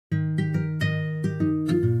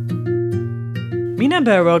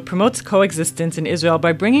HaBe'erot promotes coexistence in Israel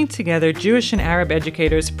by bringing together Jewish and Arab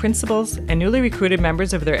educators, principals, and newly recruited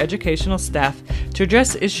members of their educational staff to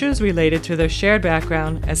address issues related to their shared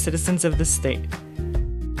background as citizens of the state.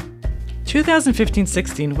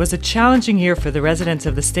 2015-16 was a challenging year for the residents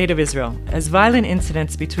of the State of Israel, as violent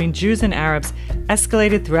incidents between Jews and Arabs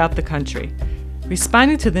escalated throughout the country.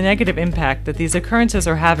 Responding to the negative impact that these occurrences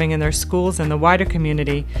are having in their schools and the wider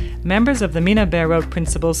community, members of the HaBe'erot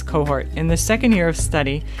Principals cohort in their second year of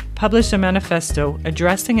study published a manifesto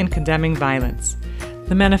addressing and condemning violence.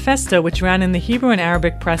 The manifesto, which ran in the Hebrew and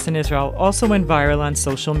Arabic press in Israel, also went viral on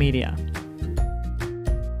social media.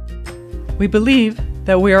 We believe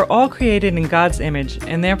that we are all created in God's image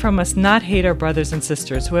and therefore must not hate our brothers and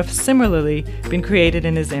sisters who have similarly been created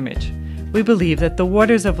in His image. We believe that the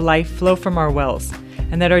waters of life flow from our wells,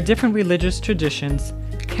 and that our different religious traditions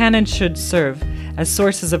can and should serve as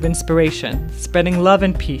sources of inspiration, spreading love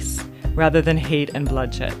and peace, rather than hate and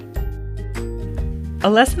bloodshed. A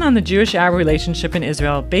lesson on the Jewish-Arab relationship in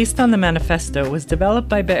Israel based on the manifesto was developed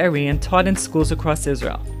by Be'eri and taught in schools across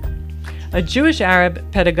Israel. A Jewish-Arab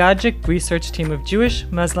pedagogic research team of Jewish,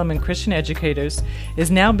 Muslim, and Christian educators is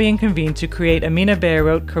now being convened to create a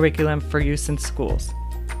HaBe'erot curriculum for use in schools.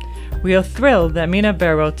 We are thrilled that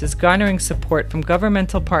HaBe'erot is garnering support from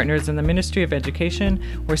governmental partners in the Ministry of Education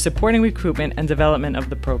who are supporting recruitment and development of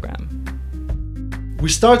the program. We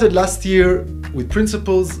started last year with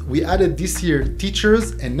principals, we added this year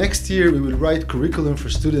teachers, and next year we will write curriculum for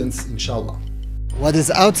students, inshallah. What is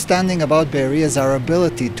outstanding about Be'eri is our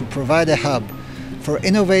ability to provide a hub for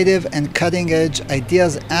innovative and cutting-edge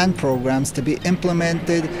ideas and programs to be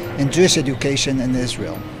implemented in Jewish education in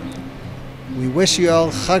Israel. We wish you all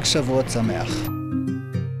Chag Shavuot Sameach.